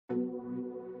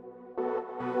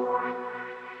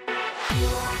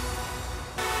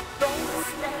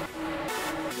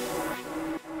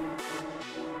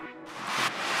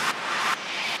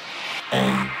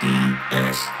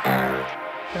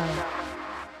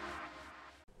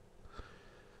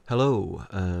Hello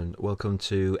and welcome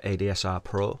to ADSR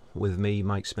Pro with me,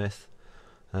 Mike Smith.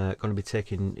 Going to be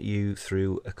taking you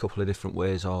through a couple of different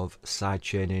ways of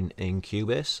sidechaining in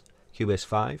Cubase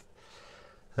 5.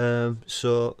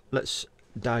 So let's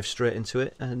dive straight into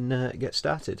it and get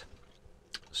started.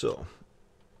 So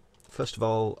first of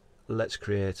all, let's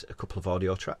create a couple of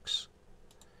audio tracks.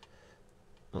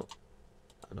 Oh,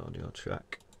 an audio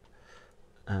track.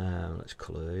 Let's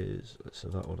colour these. Let's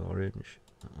have that one orange,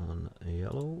 that one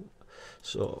yellow.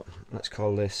 So let's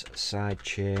call this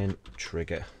sidechain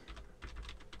trigger,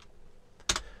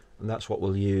 and that's what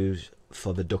we'll use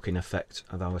for the ducking effect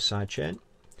of our sidechain.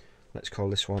 Let's call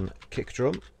this one kick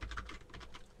drum.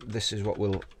 This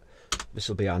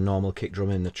will be our normal kick drum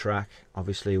in the track.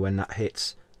 Obviously when that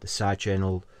hits, the sidechain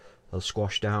will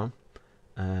squash down.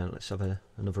 Let's have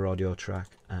another audio track,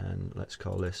 and let's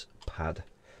call this pad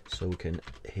so we can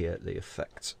hear the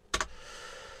effect.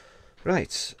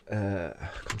 Right,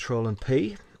 Control and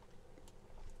P.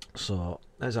 So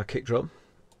there's our kick drum.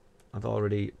 I've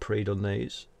already pre-done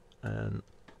these, and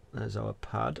there's our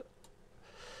pad.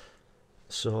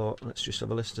 So let's just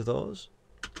have a list of those.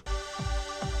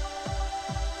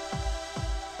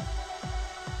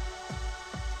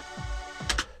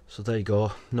 So there you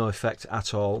go, no effect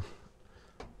at all.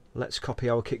 Let's copy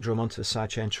our kick drum onto the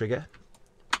sidechain trigger,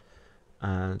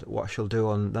 and what I shall do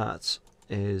on that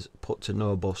is put to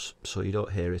no bus so you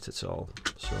don't hear it at all.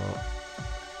 So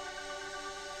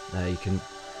there you can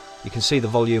see the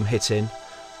volume hitting,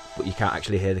 but you can't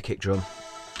actually hear the kick drum.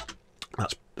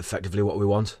 That's effectively what we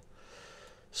want.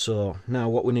 So now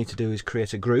what we need to do is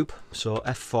create a group. So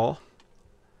F4,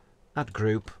 add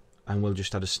group, and we'll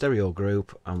just add a stereo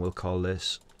group, and we'll call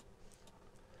this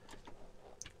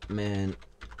main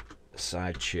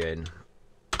sidechain.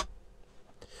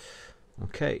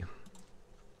 Okay.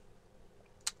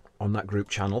 On that group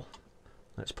channel,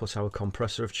 let's put our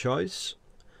compressor of choice.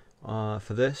 For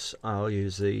this, I'll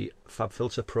use the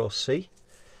FabFilter Pro C.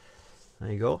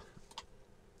 There you go.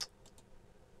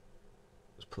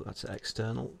 Let's put that to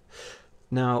external.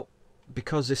 Now,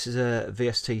 because this is a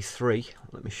VST3,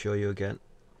 let me show you again.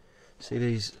 See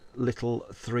these little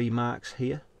 3 marks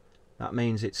here? That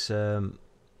means it's a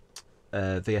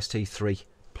VST3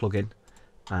 plugin,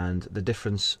 and the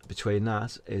difference between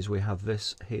that is we have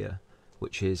this here,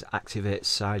 which is activate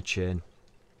sidechain.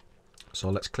 So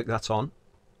let's click that on.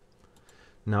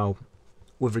 Now,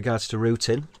 with regards to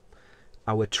routing,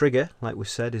 our trigger, like we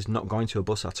said, is not going to a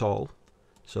bus at all.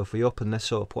 So if we open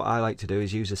this up, what I like to do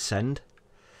is use a send.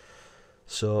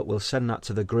 So we'll send that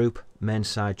to the group main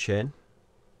sidechain.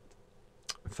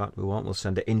 In fact, we'll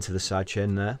send it into the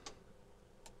sidechain there.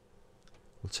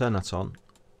 We'll turn that on,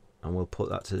 and we'll put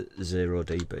that to 0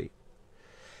 dB.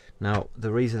 Now, the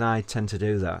reason I tend to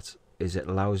do that is it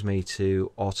allows me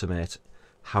to automate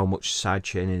how much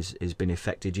sidechain is being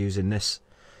affected using this,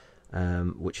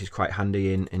 which is quite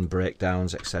handy in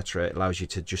breakdowns, etc. It allows you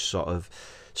to just sort of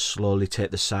slowly take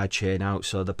the sidechain out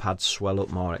so the pads swell up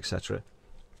more, etc.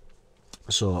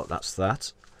 So that's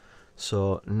that.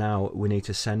 So now we need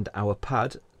to send our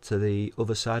pad to the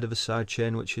other side of the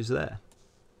sidechain, which is there.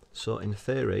 So in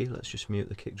theory, let's just mute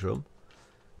the kick drum.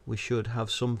 We should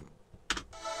have some,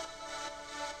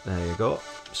 there you go,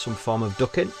 some form of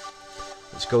ducking.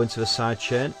 Let's go into the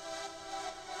sidechain,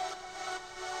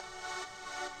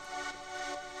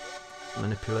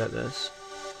 manipulate this,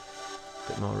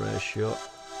 a bit more ratio.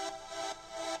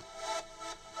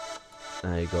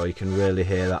 There you go, you can really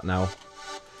hear that now.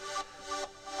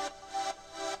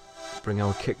 Bring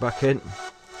our kick back in.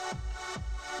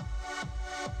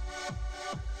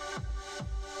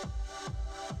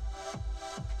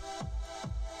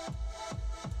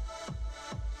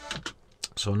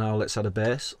 So now let's add a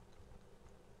bass.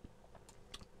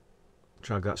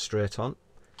 Drag that straight on.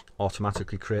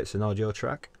 Automatically creates an audio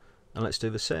track. And let's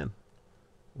do the same.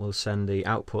 We'll send the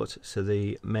output to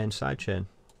the main sidechain.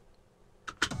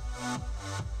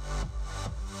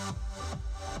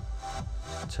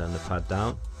 Turn the pad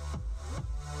down.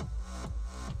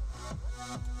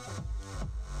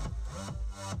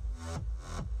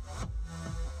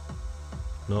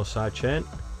 No sidechain.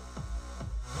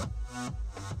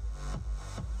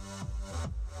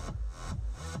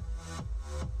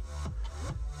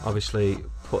 Obviously,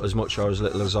 put as much or as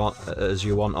little as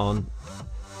you want on.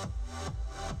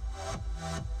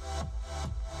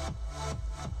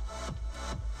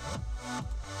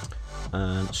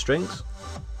 And strings.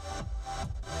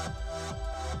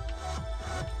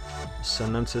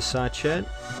 Send them to the sidechain.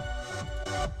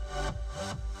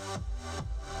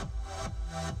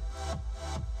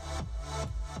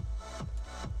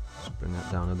 Let's bring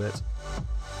that down a bit.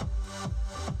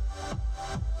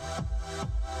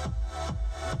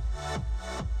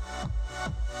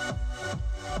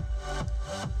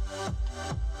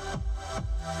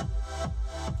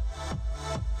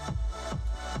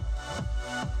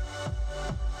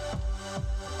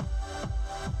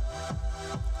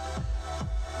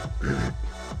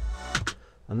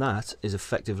 And that is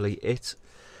effectively it.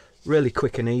 Really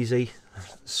quick and easy.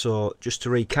 So just to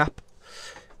recap,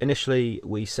 initially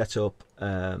we set up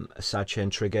a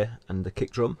sidechain trigger and the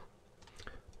kick drum.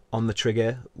 On the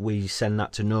trigger we send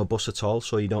that to no bus at all,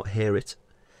 so you don't hear it.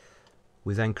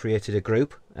 We then created a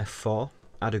group, F4,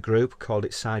 add a group, called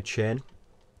it Sidechain.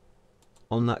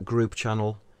 On that group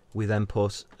channel we then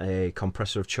put a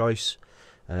compressor of choice,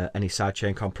 any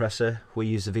sidechain compressor. We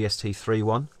use the VST3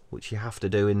 one, which you have to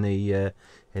do in the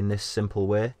in this simple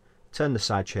way. Turn the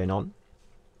sidechain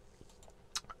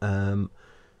on,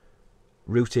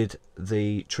 routed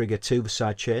the trigger to the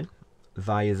sidechain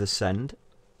via the send.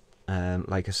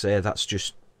 Like I say, that's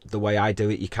just the way I do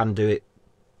it. You can do it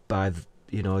by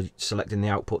selecting the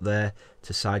output there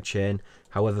to sidechain.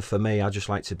 However, for me, I just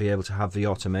like to be able to have the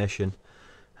automation.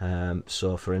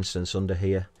 So for instance, under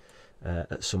here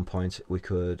at some point we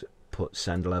could put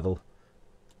send level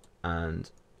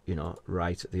and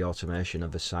write the automation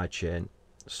of the sidechain.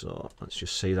 So let's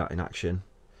just see that in action.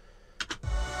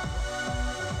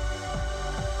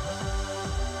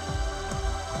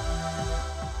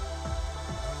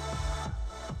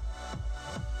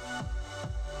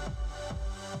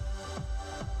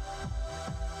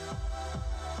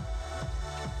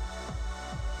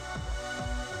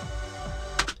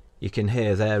 You can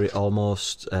hear there it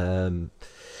almost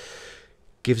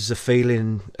gives the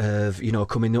feeling of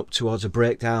coming up towards a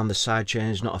breakdown. The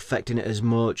sidechain's not affecting it as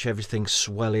much, everything's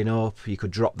swelling up. You could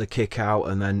drop the kick out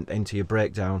and then into your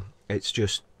breakdown. It's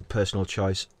just personal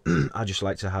choice. I just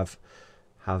like to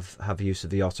have use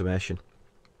of the automation.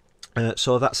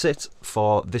 So that's it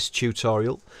for this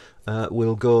tutorial.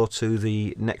 We'll go to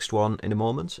the next one in a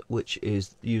moment, which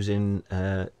is using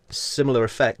similar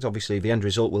effect. Obviously the end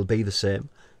result will be the same.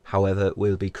 However,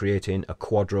 we'll be creating a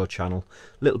quadro channel.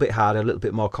 A little bit harder, a little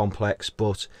bit more complex,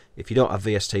 but if you don't have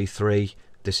VST3,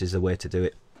 this is the way to do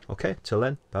it. Okay, till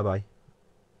then, bye bye.